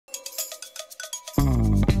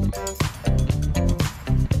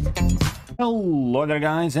Hello there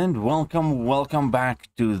guys, and welcome back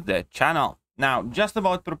to the channel. Now, just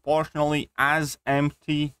about proportionally as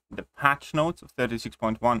empty the patch notes of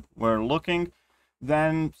 36.1 were looking,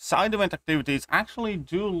 then side event activities actually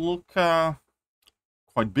do look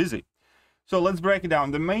quite busy. So let's break it down.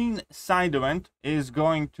 The main side event is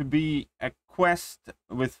going to be a quest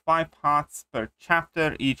with 5 paths per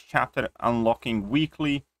chapter, each chapter unlocking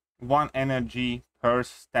weekly, 1 energy per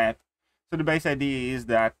step. So the base idea is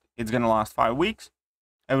that it's going to last 5 weeks.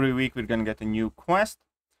 Every week we're going to get a new quest,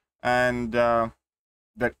 and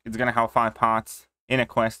that it's going to have 5 parts in a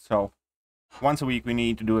quest. So once a week we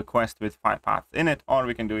need to do a quest with 5 parts in it, or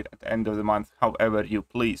we can do it at the end of the month, however you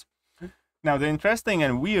please. Now, the interesting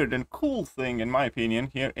and weird and cool thing, in my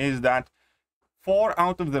opinion, here is that 4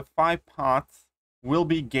 out of the 5 paths will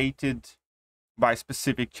be gated by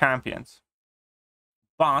specific champions.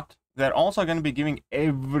 But they're also going to be giving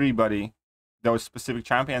everybody those specific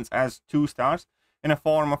champions as 2 stars in a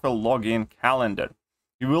form of a login calendar.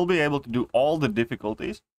 You will be able to do all the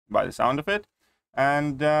difficulties by the sound of it,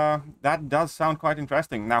 and that does sound quite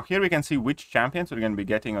interesting. Now, here we can see which champions we're going to be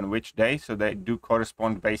getting on which day, so they do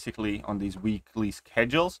correspond basically on these weekly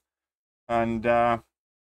schedules. And there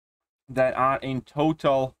are in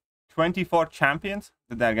total 24 champions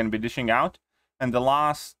that they're going to be dishing out, and the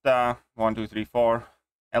last 11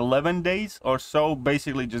 days or so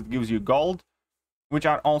basically just gives you gold, which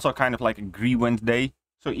are also kind of like a grievance day.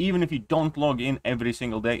 So even if you don't log in every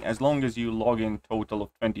single day, as long as you log in total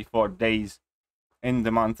of 24 days in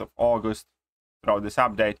the month of August throughout this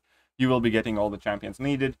update, you will be getting all the champions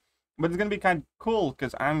needed. But it's going to be kind of cool,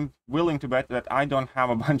 because I'm willing to bet that I don't have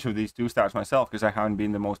a bunch of these 2 stars myself, because I haven't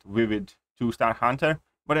been the most vivid 2-star hunter.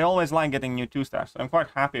 But I always like getting new 2 stars. So I'm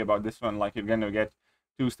quite happy about this one. Like, you're going to get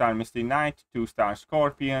 2-star Misty Knight, 2-star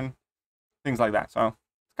Scorpion, things like that. So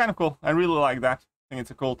it's kind of cool. I really like that. I think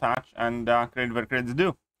it's a cool touch, and credit where credit's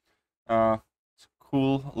due. It's a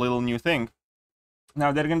cool little new thing.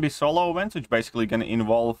 Now, there are going to be solo events, which basically going to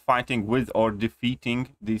involve fighting with or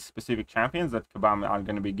defeating these specific champions that Kabam are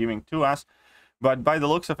going to be giving to us. But by the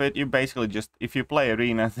looks of it, you basically just, if you play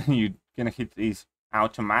Arena, then you're going to hit these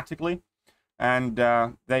automatically. And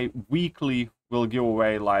they weekly will give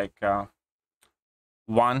away like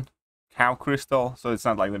 1 cow crystal, so it's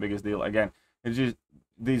not like the biggest deal. Again, it's just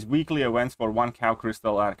these weekly events for 1 cow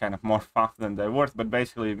crystal are kind of more fluff than they're worth, but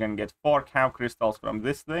basically you're going to get 4 cow crystals from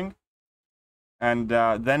this thing. And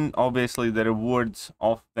then obviously the rewards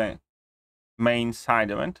of the main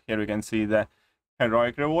side event. Here we can see the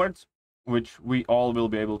heroic rewards, which we all will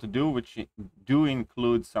be able to do, which do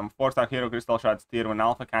include some 4-star hero crystal shards, tier 1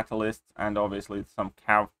 alpha catalysts, and obviously some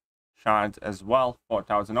cow shards as well,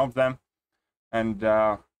 4,000 of them. And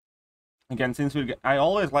again, since I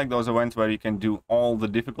always like those events where you can do all the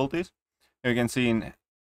difficulties. You can see in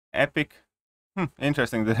epic,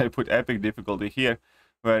 interesting that I put epic difficulty here,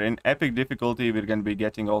 where in epic difficulty we're going to be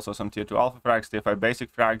getting also some tier 2 alpha frags, tier 5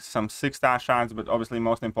 basic frags, some 6-star shards, but obviously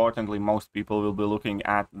most importantly, most people will be looking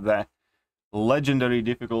at the legendary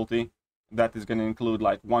difficulty. That is going to include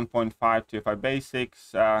like 1.5 tier 5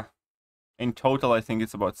 basics. In total, I think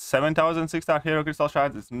it's about 7,000 6-star hero crystal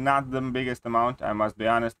shards. It's not the biggest amount, I must be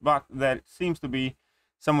honest, but there seems to be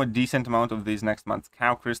somewhat decent amount of these next month's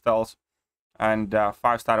cow crystals. And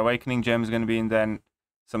 5-star awakening gem is going to be in, then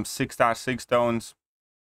some 6-star 6 stones.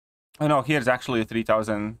 Oh no, here's actually a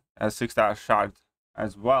 3,000 6-star shard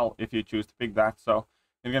as well, if you choose to pick that. So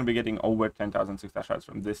you're going to be getting over 10,000 6-star shards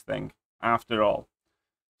from this thing after all.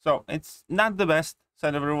 So it's not the best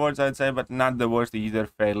set of rewards, I'd say, but not the worst either.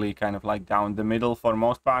 Fairly kind of like down the middle for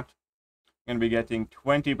most part. You're going to be getting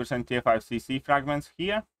 20% tier 5 CC fragments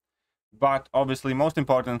here. But obviously, most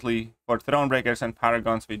importantly, for Thronebreakers and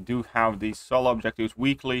Paragons, we do have these solo objectives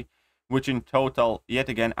weekly, which in total, yet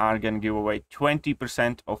again, are going to give away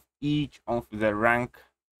 20% of each of the rank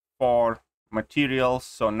 4 materials.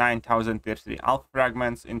 So 9,000 tier 3 alpha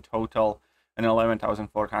fragments in total, and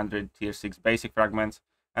 11,400 tier 6 basic fragments,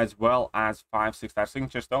 as well as 5 6-star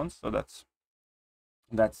signature stones. So that's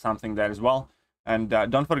something there as well. And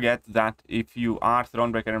don't forget that if you are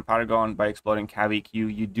Thronebreaker and Paragon, by exploring Kavik,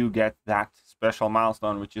 you do get that special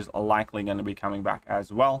milestone, which is likely going to be coming back as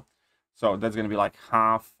well. So that's going to be like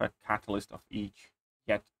half a catalyst of each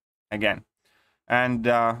yet again. And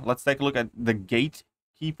let's take a look at the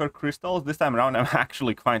gatekeeper crystals. This time around, I'm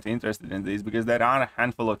actually quite interested in these, because there are a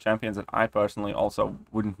handful of champions that I personally also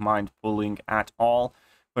wouldn't mind pulling at all.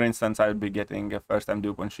 For instance, I would be getting a first-time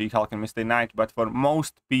dupe on She-Hulk and Misty Knight, but for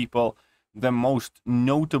most people, the most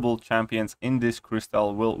notable champions in this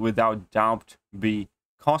crystal will without doubt be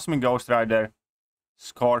Cosmic Ghost Rider,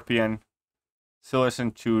 Scorpion, Silver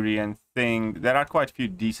Centurion thing. There are quite a few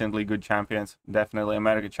decently good champions. Definitely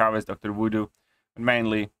America Chavez, Dr. Voodoo. But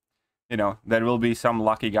mainly, you know, there will be some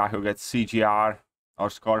lucky guy who gets CGR or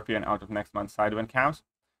Scorpion out of next month's side event counts.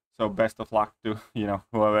 So best of luck to, you know,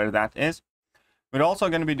 whoever that is. We're also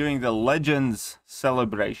going to be doing the Legends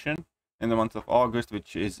celebration in the month of August,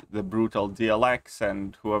 which is the Brutal DLX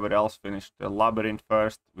and whoever else finished the Labyrinth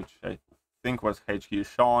first, which I think was HQ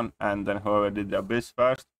Sean, and then whoever did the Abyss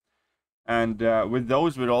first. And with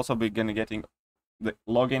those, we're also going to be getting the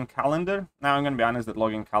login calendar. Now, I'm going to be honest that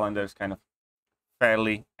login calendar is kind of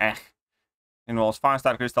fairly Involves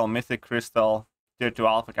 5-star crystal, mythic crystal, tier 2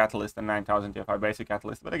 alpha catalyst, and 9000 tier 5 basic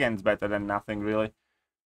catalyst. But again, it's better than nothing, really.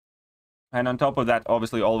 And on top of that,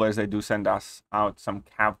 obviously, always they do send us out some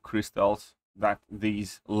cav crystals that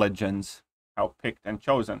these legends have picked and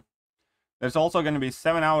chosen. There's also going to be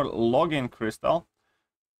 7-hour login crystal.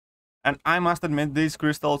 And I must admit, these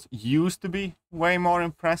crystals used to be way more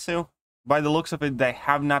impressive. By the looks of it, they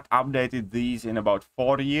have not updated these in about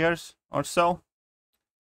 4 years or so.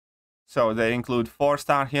 So they include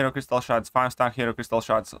 4-star hero crystal shards, 5-star hero crystal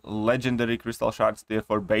shards, legendary crystal shards, tier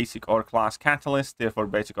 4 basic or class catalyst, tier 4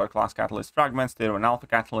 basic or class catalyst fragments, tier 1 alpha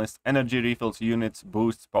catalyst, energy refills, units,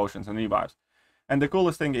 boosts, potions, and revives. And the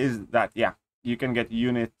coolest thing is that, yeah, you can get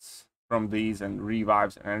units from these and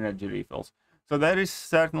revives and energy refills. So there is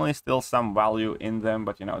certainly still some value in them,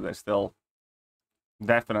 but you know, they're still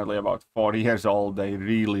definitely about 4 years old. They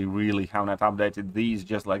really have not updated these,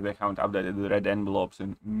 just like they haven't updated the red envelopes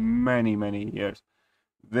in many years.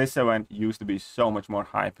 This event used to be so much more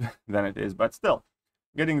hype than it is, but still,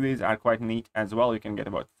 getting these are quite neat as well. You can get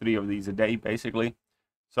about 3 of these a day, basically.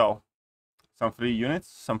 So, some free units,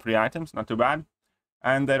 some free items, not too bad.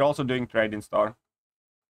 And they're also doing trade in store.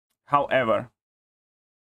 However,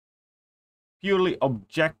 purely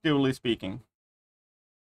objectively speaking,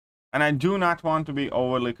 and I do not want to be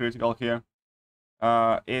overly critical here,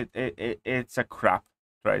 it's a crap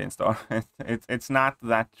trade-in store. It's not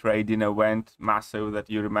that trade-in event massive that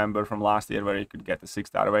you remember from last year where you could get a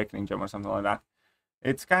 6-star Awakening Gem or something like that.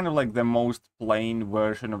 It's kind of like the most plain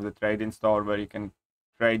version of the trade-in store where you can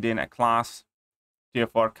trade in a class tier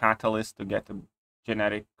 4 catalyst to get a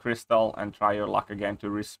generic crystal and try your luck again to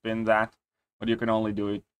respin that, but you can only do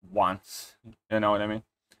it once, you know what I mean?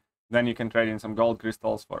 Then you can trade in some gold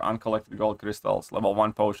crystals for uncollected gold crystals, level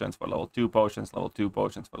 1 potions for level 2 potions, level 2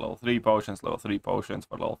 potions for level 3 potions, level 3 potions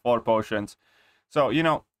for level 4 potions. So, you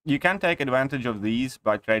know, you can take advantage of these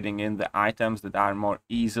by trading in the items that are more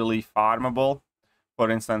easily farmable. For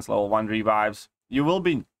instance, level 1 revives. You will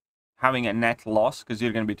be having a net loss because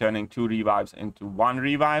you're going to be turning 2 revives into 1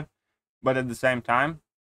 revive. But at the same time,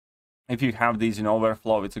 if you have these in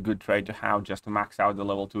overflow, it's a good trade to have just to max out the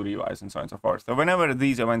level 2 revives and so on and so forth. So whenever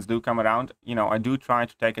these events do come around, you know, I do try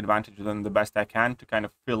to take advantage of them the best I can to kind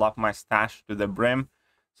of fill up my stash to the brim.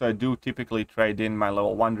 So I do typically trade in my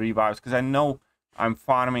level 1 revives because I know I'm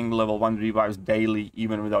farming level 1 revives daily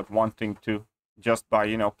even without wanting to, just by,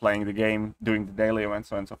 you know, playing the game, doing the daily events,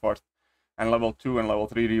 so on and so forth. And level 2 and level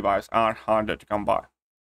 3 revives are harder to come by.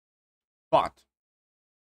 But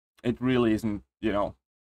it really isn't, you know,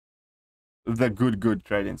 the good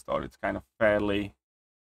trade-in store. It's kind of fairly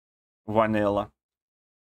vanilla.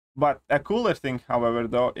 But a cooler thing, however,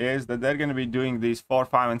 though, is that they're going to be doing these 4,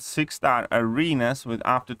 5, and 6-star arenas with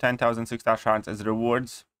up to 10,000 6-star shards as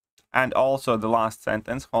rewards. And also the last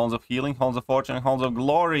sentence, Halls of Healing, Halls of Fortune, and Halls of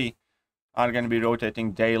Glory are going to be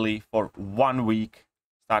rotating daily for 1 week,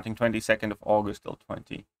 starting 22nd of August till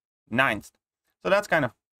 29th. So that's kind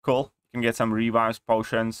of cool. You can get some revives,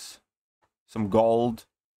 potions, some gold,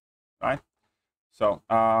 right? So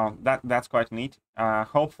that's quite neat.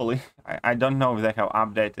 Hopefully, I don't know if they have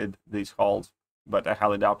updated these halls, but I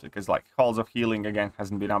highly doubt it because like Halls of Healing again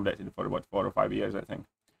hasn't been updated for about 4 or 5 years, I think.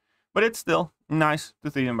 But it's still nice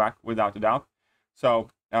to see them back without a doubt. So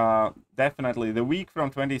definitely the week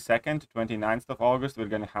from 22nd to 29th of August, we're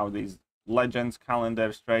going to have these legends,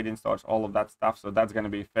 calendars, trade-in stores, all of that stuff. So that's going to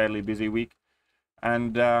be a fairly busy week.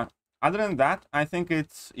 And other than that, I think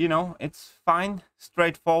it's, you know, it's fine,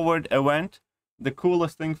 straightforward event. The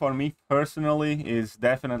coolest thing for me personally is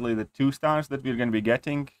definitely the 2-stars that we're going to be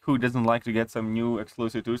getting. Who doesn't like to get some new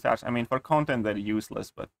exclusive 2-stars? I mean, for content, they're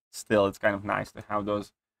useless, but still, it's kind of nice to have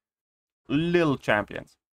those little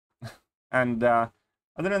champions. And other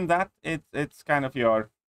than that, it's kind of your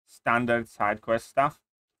standard side quest stuff.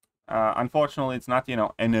 Unfortunately, it's not, you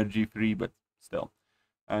know, energy free, but still.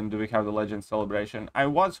 And we have the Legend Celebration. I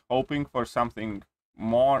was hoping for something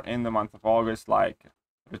more in the month of August, like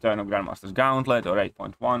Return of Grandmaster's Gauntlet or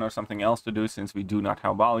 8.1 or something else to do, since we do not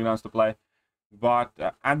have Battlegrounds to play. But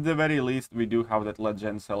at the very least, we do have that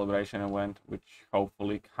Legend Celebration event, which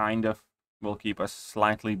hopefully kind of will keep us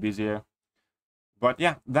slightly busier. But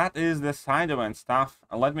yeah, that is the side event stuff.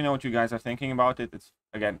 Let me know what you guys are thinking about it. It's,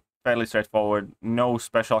 again, fairly straightforward. No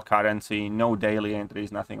special currency, no daily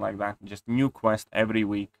entries, nothing like that. Just new quest every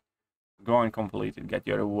week. Go and complete it, get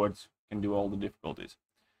your rewards, can do all the difficulties.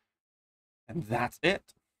 And that's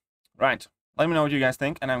it. Right, let me know what you guys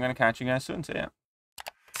think, and I'm going to catch you guys soon. See ya.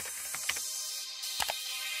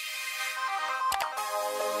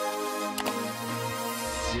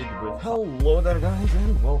 Hello there guys,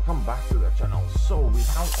 and welcome back to the channel. So we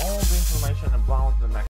have all the information about the next